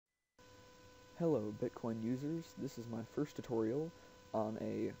Hello Bitcoin users, this is my first tutorial on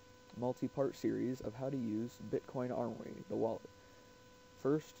a multi-part series of how to use Bitcoin Armory, the wallet.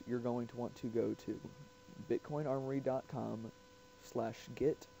 First, you're going to want to go to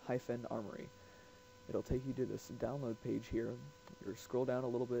bitcoinarmory.com/get-armory. It'll take you to this download page here. You'll scroll down a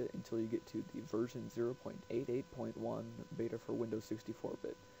little bit until you get to the version 0.88.1 beta for Windows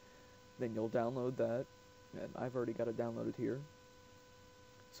 64-bit. Then you'll download that, and I've already got it downloaded here.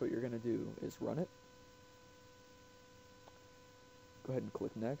 So what you're going to do is run it. Go ahead and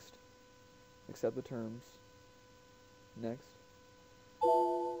click Next. Accept the terms. Next.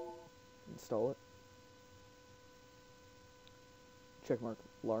 Install it. Checkmark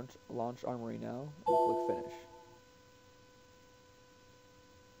Launch Armory now, and click Finish.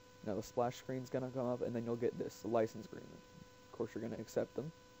 Now the splash screen's going to come up, and then you'll get this, the license agreement. Of course, you're going to accept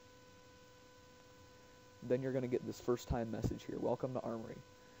them. Then you're going to get this first time message here, Welcome to Armory.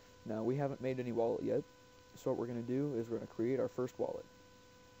 Now, we haven't made any wallet yet, so what we're going to do is we're going to create our first wallet.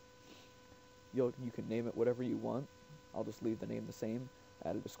 You can name it whatever you want. I'll just leave the name the same,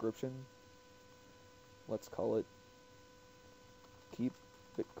 add a description. Let's call it Keep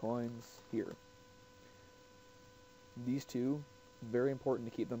Bitcoins Here. These two, very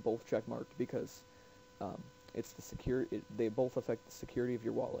important to keep them both checkmarked because it's the they both affect the security of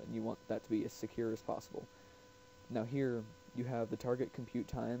your wallet, and you want that to be as secure as possible. Now here, you have the target compute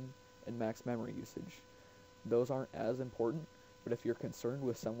time and max memory usage. Those aren't as important, but if you're concerned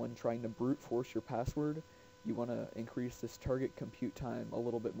with someone trying to brute force your password, you want to increase this target compute time a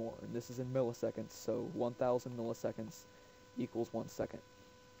little bit more. And this is in milliseconds, so 1000 milliseconds equals 1 second.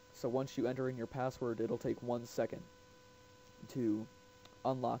 So once you enter in your password, it'll take 1 second to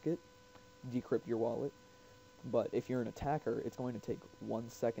unlock it, decrypt your wallet. But if you're an attacker, it's going to take 1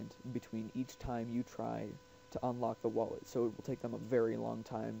 second between each time you try to unlock the wallet, so it will take them a very long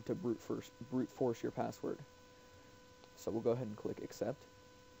time to brute force your password. So we'll go ahead and click Accept.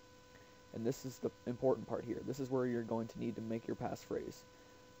 And this is the important part here. This is where you're going to need to make your passphrase.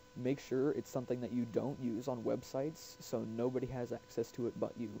 Make sure it's something that you don't use on websites, so nobody has access to it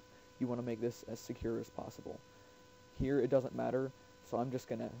but you. You want to make this as secure as possible. Here it doesn't matter, so I'm just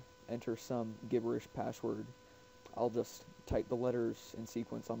going to enter some gibberish password. I'll just type the letters in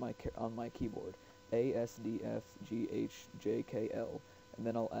sequence on my keyboard. ASDFGHJKL, and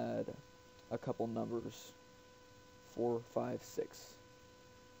then I'll add a couple numbers, 4, 5, 6.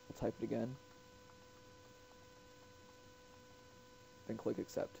 I'll type it again, then click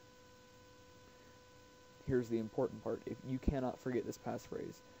Accept. Here's the important part. You cannot forget this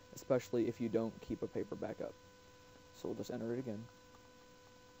passphrase, especially if you don't keep a paper backup. So we'll just enter it again.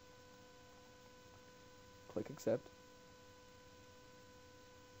 Click Accept.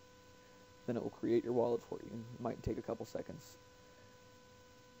 Then it will create your wallet for you. It might take a couple seconds.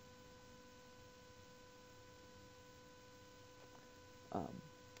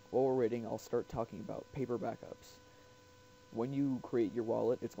 While we're waiting, I'll start talking about paper backups. When you create your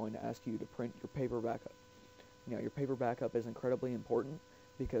wallet, it's going to ask you to print your paper backup. Now, your paper backup is incredibly important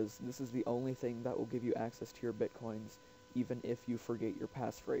because this is the only thing that will give you access to your Bitcoins, even if you forget your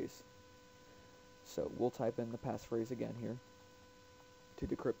passphrase. So we'll type in the passphrase again here to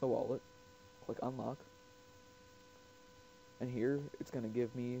decrypt the wallet. Click Unlock, and here it's going to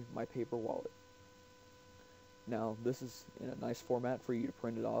give me my paper wallet. Now this is in a nice format for you to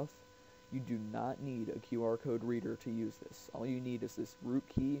print it off. You do not need a QR code reader to use this. All you need is this root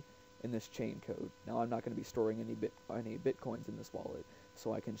key and this chain code. Now I'm not going to be storing any Bitcoins in this wallet,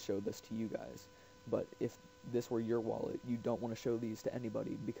 so I can show this to you guys. But if this were your wallet, you don't want to show these to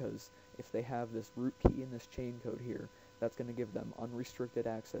anybody, because if they have this root key and this chain code here, that's going to give them unrestricted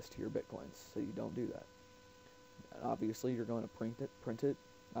access to your Bitcoins, so you don't do that. And obviously, you're going to print it.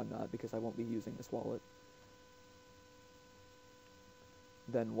 I'm not, because I won't be using this wallet.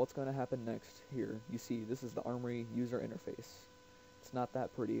 Then what's going to happen next here? You see, this is the Armory user interface. It's not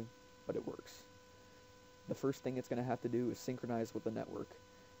that pretty, but it works. The first thing it's going to have to do is synchronize with the network.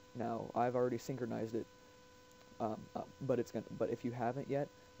 Now, I've already synchronized it, but if you haven't yet,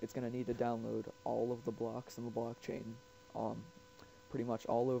 it's going to need to download all of the blocks in the blockchain, pretty much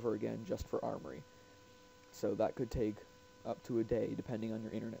all over again, just for Armory. So that could take up to a day, depending on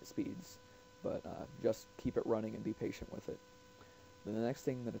your internet speeds, but just keep it running and be patient with it. Then the next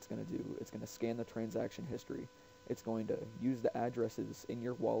thing that it's going to do, it's going to scan the transaction history. It's going to use the addresses in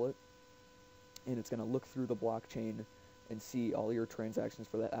your wallet, and it's going to look through the blockchain and see all your transactions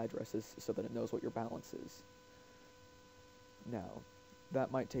for that addresses so that it knows what your balance is. Now,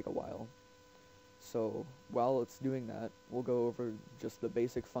 that might take a while. So while it's doing that, we'll go over just the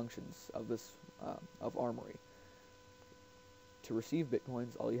basic functions of this of Armory. to receive Bitcoins,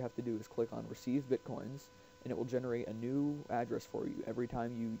 all you have to do is click on Receive Bitcoins, and it will generate a new address for you every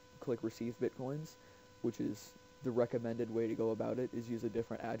time you click Receive Bitcoins, which is the recommended way to go about it, is use a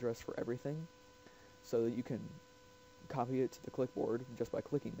different address for everything, so that you can copy it to the clipboard just by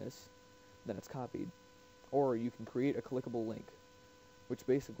clicking this, then it's copied. Or you can create a clickable link, which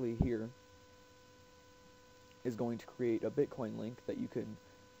basically here is going to create a Bitcoin link that you can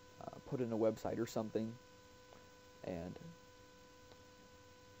put in a website or something, and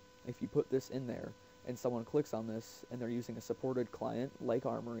if you put this in there and someone clicks on this and they're using a supported client like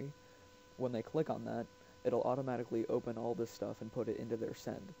Armory, when they click on that, it'll automatically open all this stuff and put it into their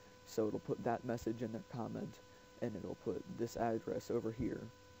send. So it'll put that message in their comment, and it'll put this address over here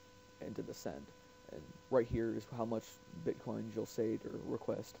into the send. And right here is how much Bitcoins you'll say to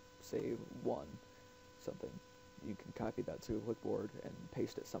request, say 1 something. You can copy that to a clipboard and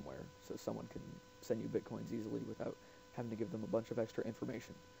paste it somewhere so someone can send you Bitcoins easily without having to give them a bunch of extra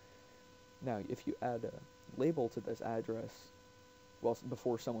information. Now, if you add a label to this address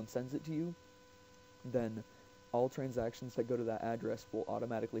before someone sends it to you, then all transactions that go to that address will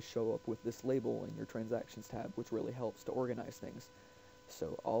automatically show up with this label in your transactions tab, which really helps to organize things.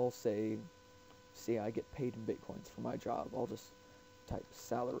 So I'll say I get paid in Bitcoins for my job. I'll just type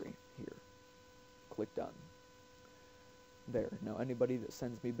salary here. Click done. There. Now anybody that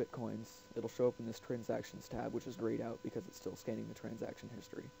sends me Bitcoins, it'll show up in this transactions tab, which is grayed out because it's still scanning the transaction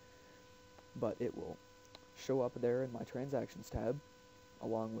history. But it will show up there in my transactions tab,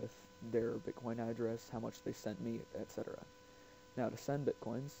 along with their Bitcoin address, how much they sent me, etc. Now to send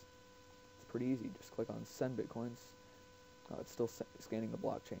Bitcoins, it's pretty easy. Just click on send Bitcoins. It's still scanning the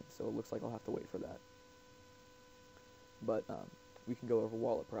blockchain, so it looks like I'll have to wait for that. But we can go over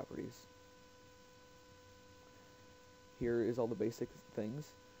wallet properties. Here is all the basic things.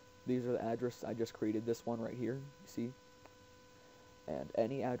 These are the addresses. I just created this one right here, you see? And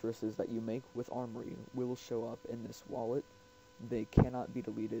any addresses that you make with Armory will show up in this wallet. They cannot be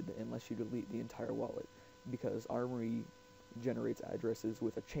deleted unless you delete the entire wallet, because Armory generates addresses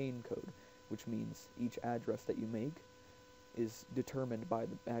with a chain code, which means each address that you make is determined by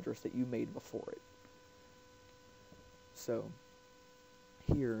the address that you made before it. So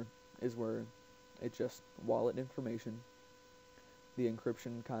here is where it's just wallet information, the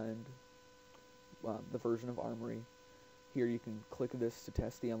encryption kind, the version of Armory. Here you can click this to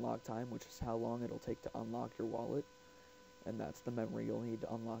test the unlock time, which is how long it'll take to unlock your wallet, and that's the memory you'll need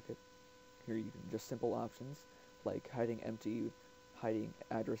to unlock it. Here you can just simple options like hiding empty, hiding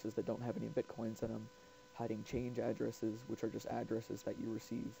addresses that don't have any Bitcoins in them, hiding change addresses, which are just addresses that you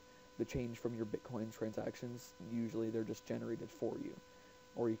receive the change from your Bitcoin transactions. Usually they're just generated for you.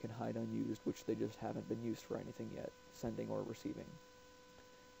 Or you can hide unused, which they just haven't been used for anything yet, sending or receiving.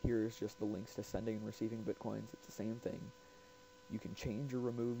 Here is just the links to sending and receiving Bitcoins. It's the same thing. You can change or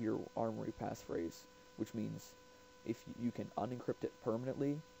remove your Armory passphrase, which means if you can unencrypt it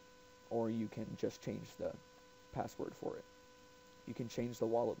permanently, or you can just change the password for it. You can change the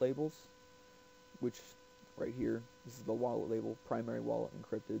wallet labels, which right here, this is the wallet label, primary wallet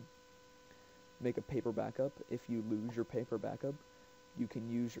encrypted. Make a paper backup. If you lose your paper backup, you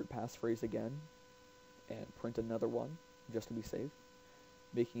can use your passphrase again and print another one just to be safe.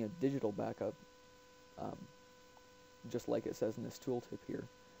 Making a digital backup, just like it says in this tooltip here.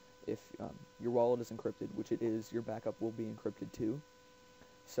 If your wallet is encrypted, which it is, your backup will be encrypted too.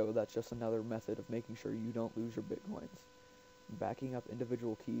 So that's just another method of making sure you don't lose your Bitcoins. Backing up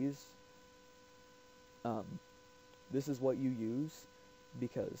individual keys. This is what you use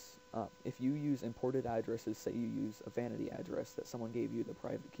because if you use imported addresses, say you use a vanity address that someone gave you the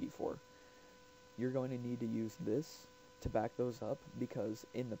private key for, you're going to need to use this to back those up, because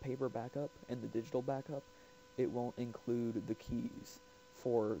in the paper backup and the digital backup, it won't include the keys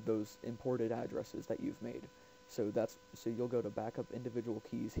for those imported addresses that you've made. So you'll go to backup individual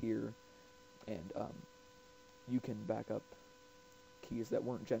keys here, and you can back up keys that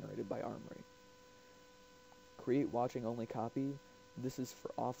weren't generated by Armory. Create watching only copy. This is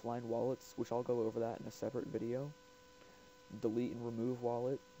for offline wallets, which I'll go over that in a separate video. Delete and remove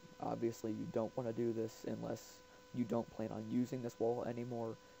wallet. Obviously you don't want to do this unless you don't plan on using this wallet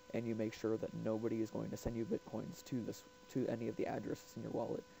anymore, and you make sure that nobody is going to send you Bitcoins to any of the addresses in your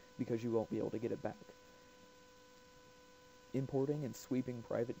wallet, because you won't be able to get it back. Importing and sweeping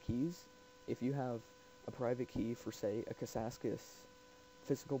private keys. If you have a private key for, say, a Kasaskias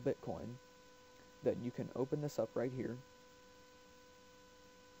physical Bitcoin, then you can open this up right here.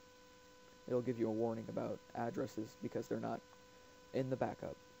 It'll give you a warning about addresses because they're not in the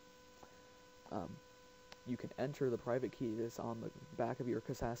backup. You can enter the private key that's on the back of your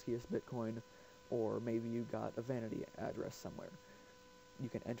Kasaskias Bitcoin or maybe you got a vanity address somewhere. You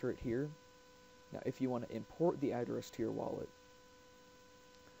can enter it here. Now, if you want to import the address to your wallet,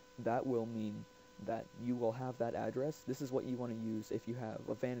 that will mean that you will have that address. This is what you want to use if you have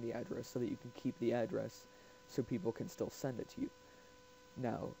a vanity address, so that you can keep the address so people can still send it to you.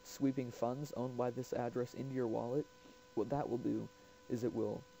 Now, sweeping funds owned by this address into your wallet, what that will do is it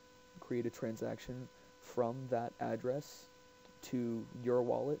will create a transaction from that address to your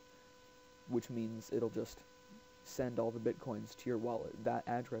wallet, which means it'll just send all the bitcoins to your wallet. That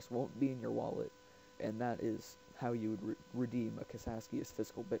address won't be in your wallet, and that is how you would redeem a Kasaskias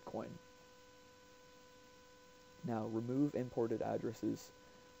physical bitcoin. Now, remove imported addresses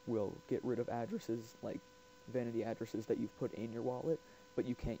will get rid of addresses like vanity addresses that you've put in your wallet, but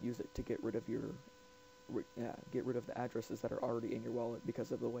you can't use it to get rid of the addresses that are already in your wallet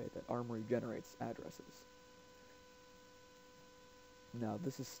because of the way that Armory generates addresses. Now,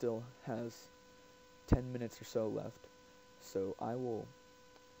 this still has 10 minutes or so left, so I will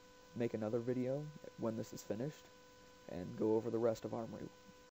make another video when this is finished and go over the rest of Armory